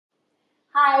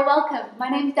Hi, welcome. My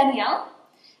name is Danielle.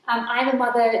 I'm a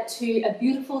mother to a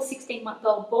beautiful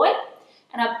 16-month-old boy,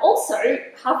 and I'm also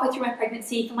halfway through my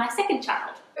pregnancy for my second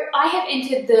child. I have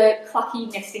entered the clucky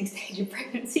nesting stage of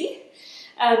pregnancy.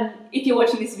 If you're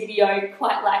watching this video,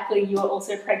 quite likely you are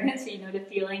also pregnant, so you know the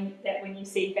feeling that when you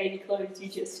see baby clothes,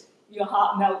 your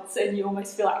heart melts and you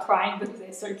almost feel like crying because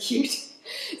they're so cute.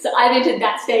 So I've entered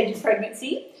that stage of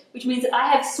pregnancy, which means that I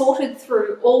have sorted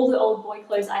through all the old boy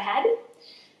clothes I had,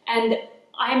 and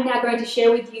I'm now going to share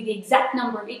with you the exact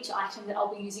number of each item that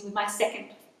I'll be using with my second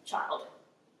child.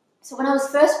 So when I was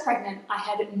first pregnant, I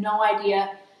had no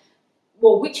idea,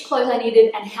 which clothes I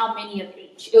needed and how many of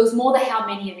each. It was more the how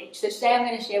many of each. So today I'm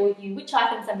going to share with you which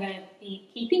items I'm going to be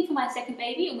keeping for my second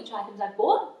baby and which items I've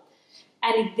bought,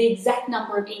 and the exact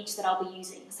number of each that I'll be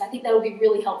using. So I think that will be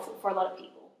really helpful for a lot of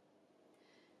people.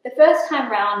 The first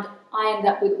time round, I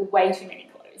ended up with way too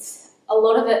many clothes. A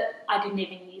lot of it I didn't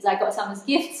even use. I got some as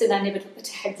gifts and I never took the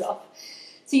tags off.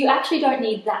 So you actually don't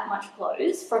need that much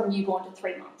clothes from newborn to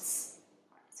 3 months.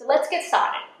 So let's get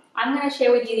started. I'm going to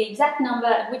share with you the exact number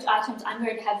and which items I'm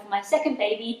going to have for my second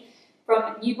baby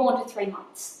from newborn to 3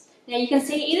 months. Now you can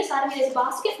see either side of me there's a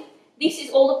basket. This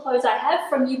is all the clothes I have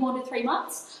from newborn to 3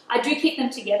 months. I do keep them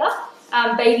together.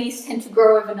 Babies tend to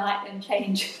grow overnight and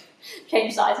change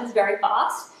sizes very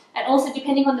fast. And also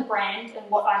depending on the brand and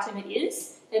what item it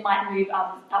is, they might move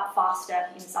up faster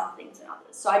in some things than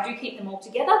others. So I do keep them all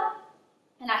together,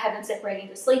 and I have them separated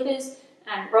into sleepers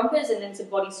and rompers, and then some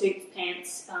bodysuits,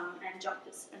 pants, and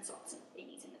jumpers and socks and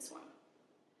thingies in this one.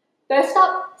 First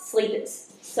up,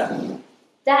 sleepers. So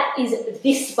that is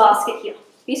this basket here.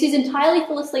 This is entirely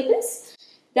full of sleepers.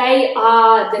 They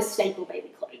are the staple baby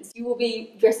clothes. You will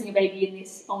be dressing a baby in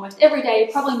this almost every day,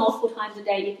 probably multiple times a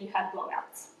day if you have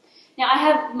blowouts. Now I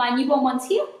have my newborn ones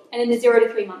here, and then the 0 to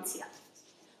 3 months here.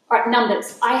 Alright,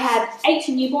 numbers. I have 8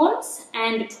 newborns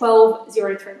and 12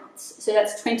 0 to 3 months. So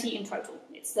that's 20 in total.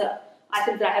 It's the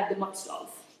items that I have the most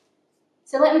of.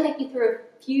 So let me take you through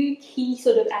a few key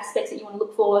sort of aspects that you want to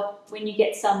look for when you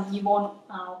get some newborn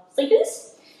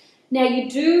sleepers. Now you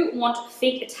do want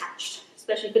feet attached,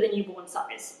 especially for the newborn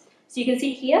size. So you can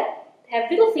see here, they have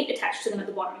little feet attached to them at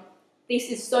the bottom. This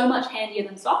is so much handier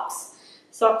than socks.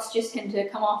 Socks just tend to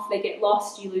come off, they get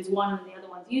lost, you lose one and the other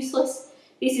one's useless.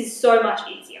 This is so much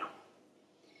easier.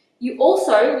 You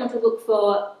also want to look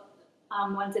for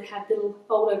ones that have little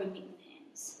fold-over mitten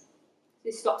hands.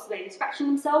 This stops the baby scratching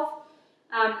themselves.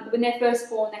 When they're first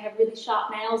born, they have really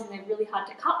sharp nails and they're really hard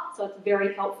to cut, so it's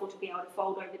very helpful to be able to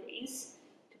fold over these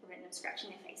to prevent them scratching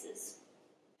their faces.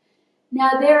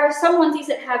 Now there are some onesies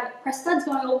that have press studs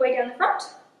going all the way down the front,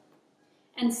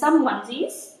 and some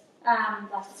onesies,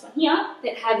 like this one here,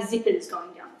 that have zippers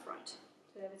going down the front.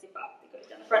 So they have a zipper that goes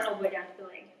down the front all the way down to the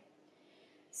leg.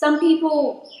 Some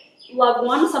people love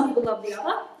one, some people love the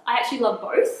other. I actually love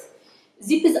both.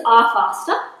 Zippers are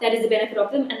faster, that is the benefit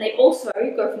of them, and they also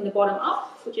go from the bottom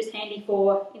up, which is handy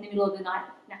for in the middle of the night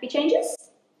nappy changes.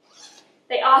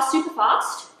 They are super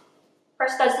fast.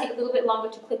 Press studs take a little bit longer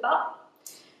to clip up,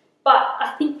 but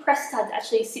I think press studs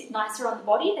actually sit nicer on the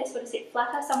body. They sort of sit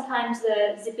flatter. Sometimes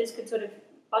the zippers could sort of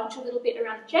bunch a little bit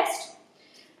around the chest.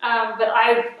 But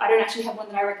I don't actually have one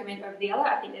that I recommend over the other.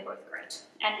 I think they're both great.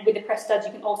 And with the press studs,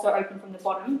 you can also open from the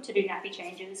bottom to do nappy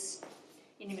changes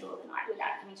in the middle of the night without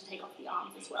having to take off the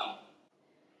arms as well.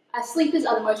 Sleepers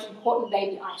are the most important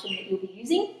baby item that you'll be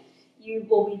using. You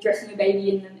will be dressing your baby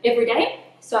in them every day.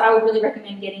 So I would really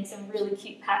recommend getting some really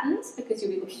cute patterns because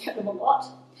you'll be looking at them a lot.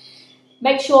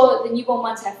 Make sure the newborn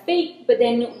ones have feet, but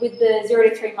then with the 0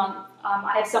 to 3 month,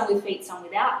 I have some with feet, some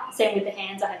without. Same with the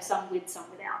hands, I have some with, some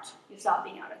without. You'll start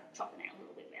being able to chop the nail a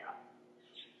little bit better.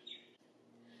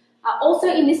 Also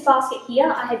in this basket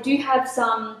here, I do have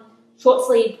some short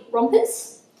sleeve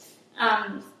rompers.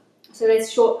 So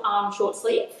there's short arm, short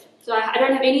sleeve. So I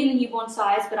don't have any in the newborn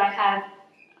size, but I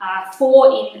have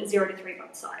 4 in 0 to 3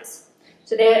 month size.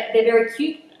 So they're very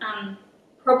cute.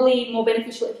 Probably more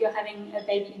beneficial if you're having a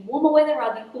baby in warmer weather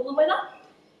rather than cooler weather,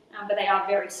 but they are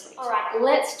very sweet. All right,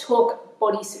 let's talk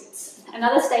bodysuits.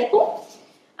 Another staple.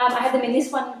 I have them in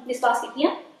this basket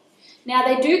here. Now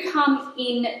they do come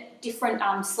in different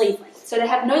sleeve lengths. So they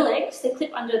have no legs, they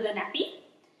clip under the nappy,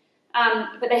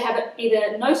 but they have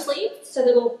either no sleeves, so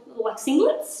little like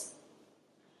singlets,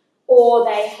 or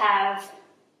they have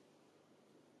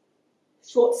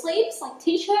short sleeves like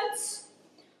t-shirts,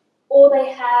 or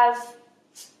they have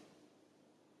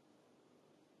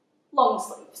long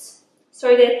sleeves.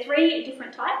 So there are 3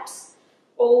 different types,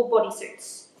 all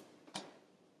bodysuits.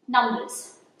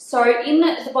 Numbers. So in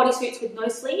the bodysuits with no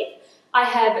sleeve, I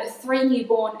have 3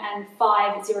 newborn and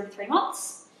 5 0 to 3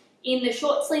 months. In the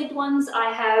short sleeved ones,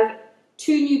 I have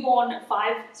 2 newborn,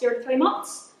 5 0 to 3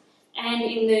 months. And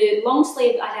in the long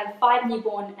sleeve, I have 5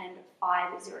 newborn and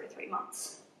 5 0 to 3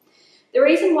 months. The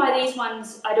reason why these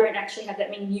ones I don't actually have that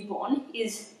many newborn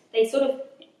is they're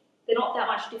not that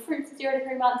much different, 0 to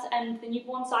 3 months and the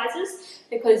newborn sizes,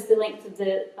 because the length of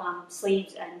the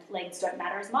sleeves and legs don't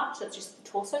matter as much, so it's just the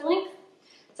torso length.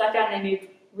 So I found they moved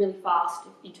really fast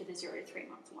into the 0 to 3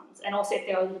 month ones, and also if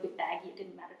they were a little bit baggy, it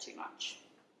didn't matter too much.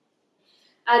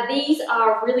 These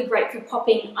are really great for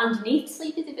popping underneath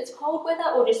sleepers if it's cold weather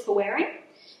or just for wearing.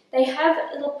 They have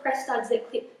little press studs that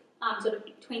clip sort of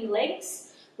between the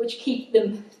legs, which keep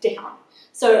them down.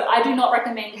 So I do not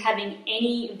recommend having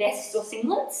any vests or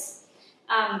singlets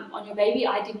on your baby.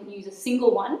 I didn't use a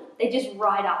single one. They just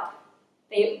ride up.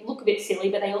 They look a bit silly,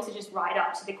 but they also just ride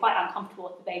up, so they're quite uncomfortable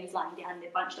if the baby's lying down and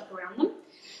they're bunched up around them.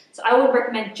 So I would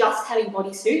recommend just having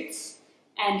bodysuits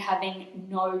and having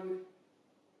no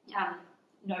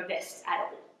vests at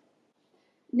all.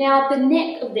 Now the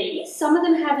neck of these, some of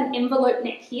them have an envelope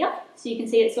neck here, so you can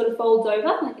see it sort of folds over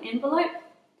like an envelope.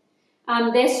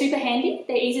 They're super handy.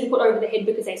 They're easy to put over the head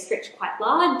because they stretch quite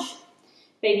large.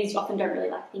 Babies often don't really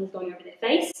like things going over their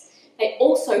face. They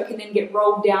also can then get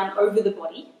rolled down over the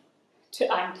body to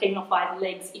taken off by the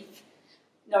legs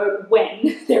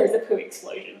when there is a poo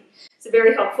explosion. So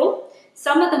very helpful.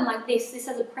 Some of them like this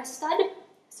has a press stud,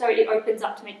 so it opens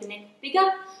up to make the neck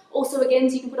bigger. Also again,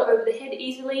 so you can put it over the head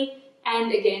easily,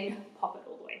 and again, pop it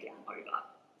all the way down over.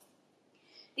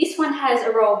 This one has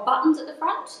a row of buttons at the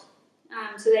front,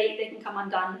 so they can come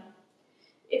undone.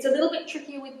 It's a little bit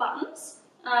trickier with buttons.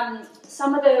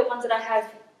 Some of the ones that I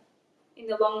have in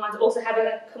the long ones also have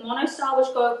a kimono style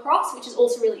which go across, which is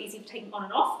also really easy to take on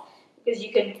and off because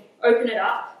you can open it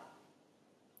up,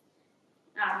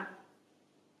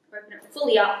 open it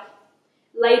fully up,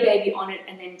 lay baby on it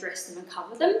and then dress them and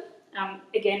cover them.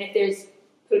 Again, if there's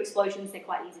poo explosions, they're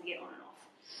quite easy to get on and off.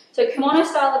 So kimono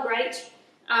style are great.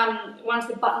 Ones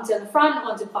with buttons on the front,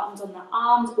 ones with buttons on the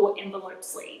arms, or envelope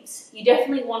sleeves. You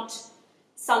definitely want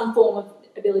some form of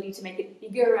ability to make it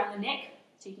bigger around the neck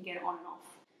so you can get it on and off.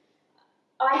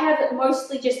 I have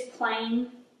mostly just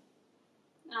plain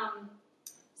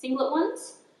singlet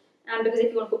ones because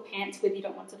if you want to put pants with, you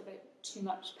don't want sort of too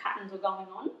much patterns or going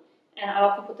on, and I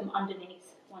often put them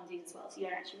underneath onesies as well so you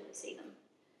don't actually really see them.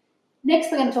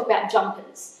 Next we're going to talk about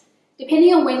jumpers.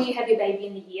 Depending on when you have your baby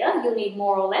in the year, you'll need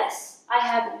more or less. I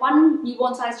have 1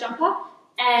 newborn size jumper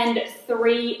and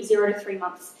 3 0 to 3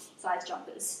 months size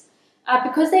jumpers.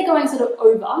 Because they're going sort of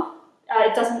over,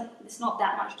 it's not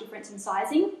that much difference in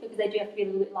sizing because they do have to be a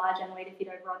little bit larger and way to fit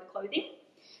over other clothing.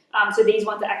 So these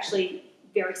ones are actually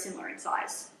very similar in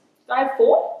size. So I have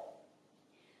 4.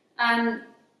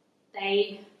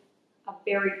 They are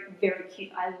very, very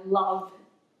cute. I love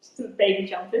baby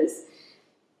jumpers.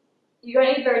 You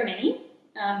don't need very many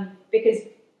because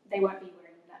they won't be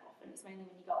wearing them that often. It's mainly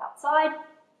when you go outside.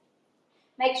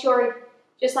 Make sure,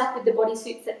 just like with the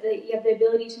bodysuits, that you have the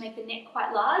ability to make the neck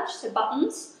quite large, so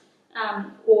buttons,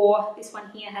 or this one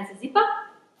here has a zipper,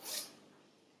 so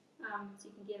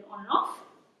you can get it on and off.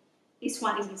 This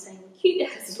one is insanely cute. It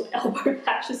has little elbow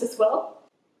patches as well.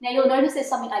 Now you'll notice there's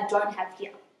something I don't have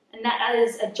here, and that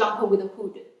is a jumper with a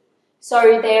hood.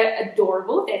 So they're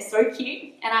adorable, they're so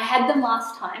cute, and I had them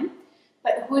last time,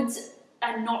 but hoods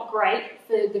are not great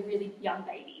for the really young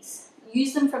babies.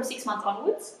 Use them from 6 months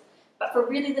onwards, but for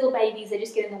really little babies, they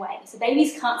just get in the way. So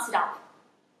babies can't sit up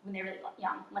when they're really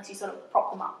young, unless you sort of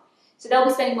prop them up. So they'll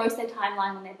be spending most of their time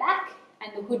lying on their back,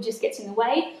 and the hood just gets in the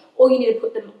way, or you need to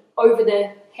put them over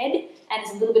the head, and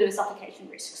there's a little bit of a suffocation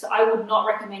risk. So I would not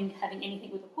recommend having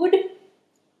anything with a hood.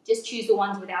 Just choose the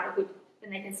ones without a hood,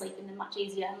 then they can sleep in them much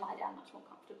easier and lie down much more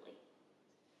comfortably.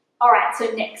 All right,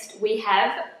 so next we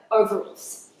have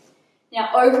overalls.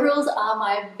 Now overalls are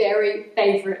my very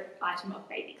favorite item of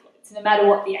baby clothes, no matter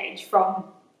what the age, from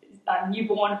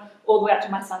newborn all the way up to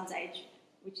my son's age,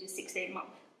 which is 16 months.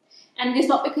 And it's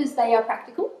not because they are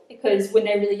practical, because when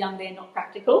they're really young they're not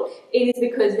practical. It is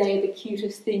because they are the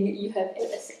cutest thing you have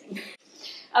ever seen.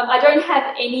 I don't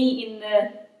have any in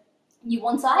the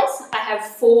newborn size. I have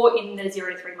 4 in the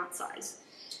 0 to 3 month size.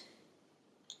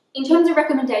 In terms of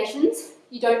recommendations,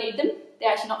 you don't need them.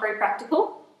 They're actually not very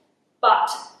practical, but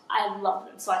I love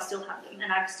them, so I still have them.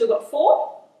 And I've still got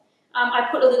 4. I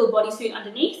put a little bodysuit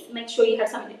underneath. Make sure you have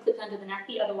something to clip under the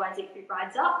nappy, otherwise it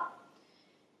rides up.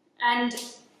 And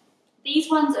these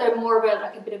ones are more of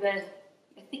a bit of a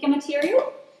thicker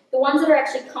material. The ones that are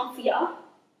actually comfier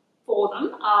for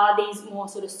them are these more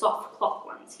sort of soft cloth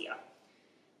ones here.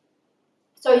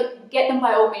 So get them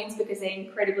by all means because they're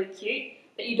incredibly cute,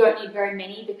 but you don't need very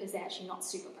many because they're actually not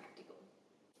super practical.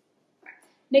 Right.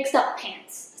 Next up,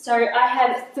 pants. So I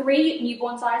have 3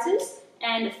 newborn sizes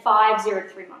and 5 0 to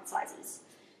 3 month sizes.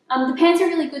 The pants are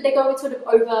really good. They go with sort of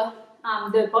over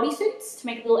the bodysuits to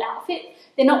make a little outfit.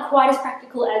 They're not quite as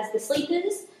practical as the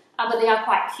sleepers, but they are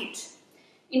quite cute.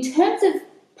 In terms of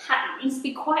patterns,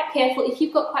 be quite careful. If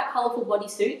you've got quite colourful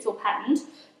bodysuits or patterned,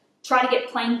 try to get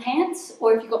plain pants,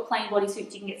 or if you've got plain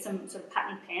bodysuits, you can get some sort of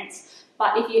patterned pants.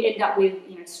 But if you end up with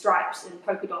stripes and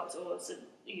polka dots or some,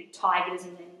 tigers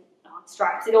and then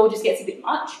stripes, it all just gets a bit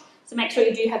much. So make sure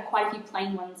you do have quite a few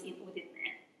plain ones within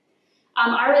there.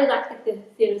 I really like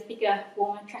the thicker,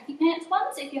 warmer tracky pants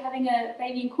ones if you're having a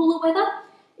baby in cooler weather.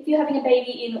 If you're having a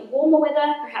baby in warmer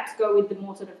weather, perhaps go with the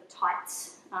more sort of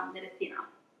tights that are thinner.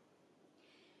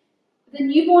 The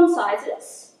newborn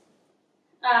sizes,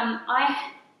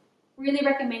 I really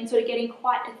recommend sort of getting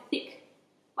quite a thick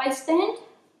waistband.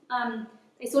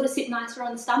 They sort of sit nicer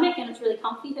on the stomach and it's really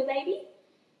comfy for baby.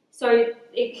 So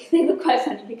they look quite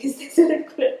funny because they're sort of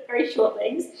got very short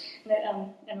legs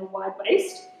and a wide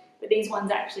waist, but these ones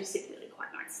actually sit really quite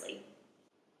nicely.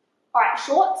 Alright,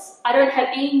 shorts. I don't have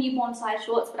any newborn size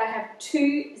shorts, but I have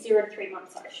 2 0 to 3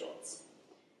 month size shorts.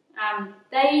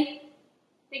 They're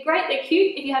great, they're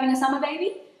cute if you're having a summer baby.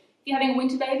 If you're having a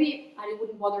winter baby, I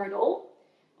wouldn't bother at all.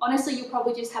 Honestly, you'll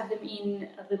probably just have them in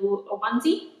a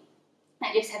onesie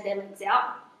and just have their legs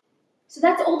out. So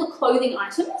that's all the clothing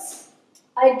items.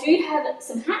 I do have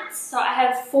some hats, so I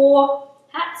have 4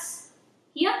 hats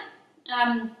here.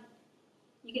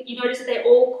 You notice that they're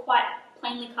all quite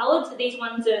plainly coloured, so these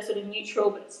ones are sort of neutral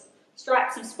but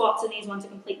stripes and spots, and these ones are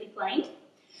completely plain.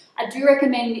 I do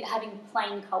recommend having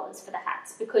plain colours for the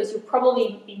hats because you'll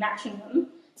probably be matching them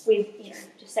with,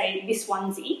 just say this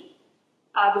onesie,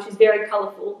 which is very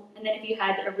colourful, and then if you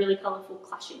had a really colourful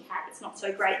clashing hat, it's not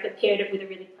so great, but paired it with a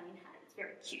really plain hat, it's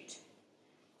very cute.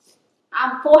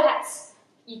 4 hats,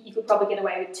 you could probably get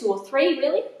away with 2 or 3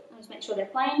 really, and just make sure they're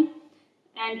plain.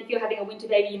 And if you're having a winter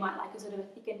baby, you might like a sort of a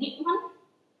thicker knit one.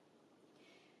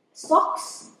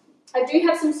 Socks. I do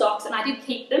have some socks, and I did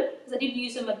keep them because I did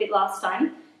use them a bit last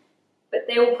time, but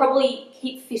they will probably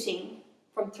keep fitting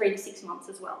from 3 to 6 months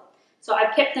as well. So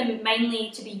I've kept them mainly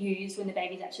to be used when the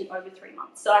baby's actually over 3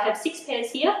 months. So I have 6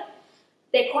 pairs here.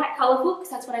 They're quite colourful because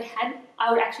that's what I had.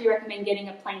 I would actually recommend getting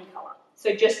a plain colour.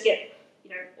 So just get,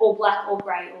 all black or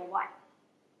grey or white.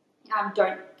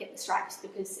 Don't get the stripes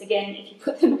because, again, if you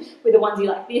put them with a onesie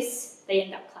like this, they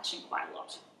end up clashing quite a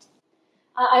lot.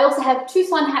 I also have 2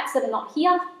 sun hats that are not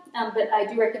here, but I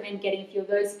do recommend getting a few of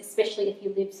those, especially if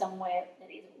you live somewhere that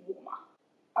is warmer.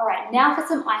 Alright, now for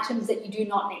some items that you do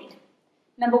not need.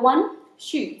 Number 1,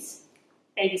 shoes.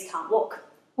 Babies can't walk.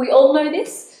 We all know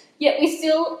this, yet we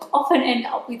still often end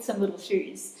up with some little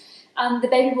shoes. The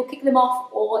baby will kick them off,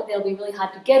 or they'll be really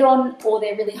hard to get on, or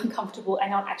they're really uncomfortable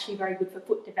and not actually very good for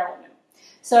foot development.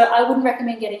 So I wouldn't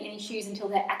recommend getting any shoes until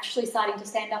they're actually starting to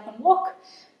stand up and walk,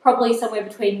 probably somewhere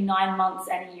between 9 months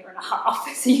and a year and a half,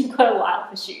 so you've got a while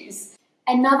for shoes.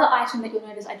 Another item that you'll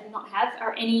notice I do not have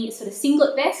are any sort of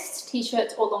singlet vests,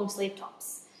 t-shirts or long sleeve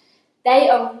tops. They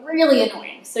are really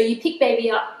annoying. So you pick baby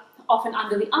up often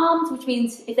under the arms, which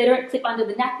means if they don't clip under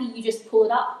the nappy, you just pull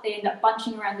it up, they end up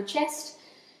bunching around the chest.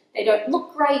 They don't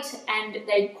look great and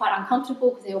they're quite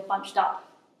uncomfortable because they're all bunched up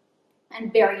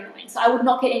and very annoying. So I would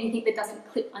not get anything that doesn't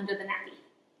clip under the nappy.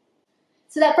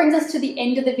 So that brings us to the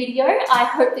end of the video. I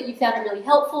hope that you found it really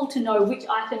helpful to know which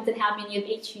items and how many of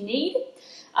each you need.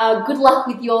 Good luck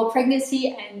with your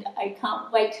pregnancy, and I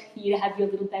can't wait for you to have your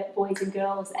little boys and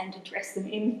girls and to dress them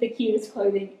in the cutest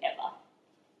clothing ever.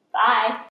 Bye!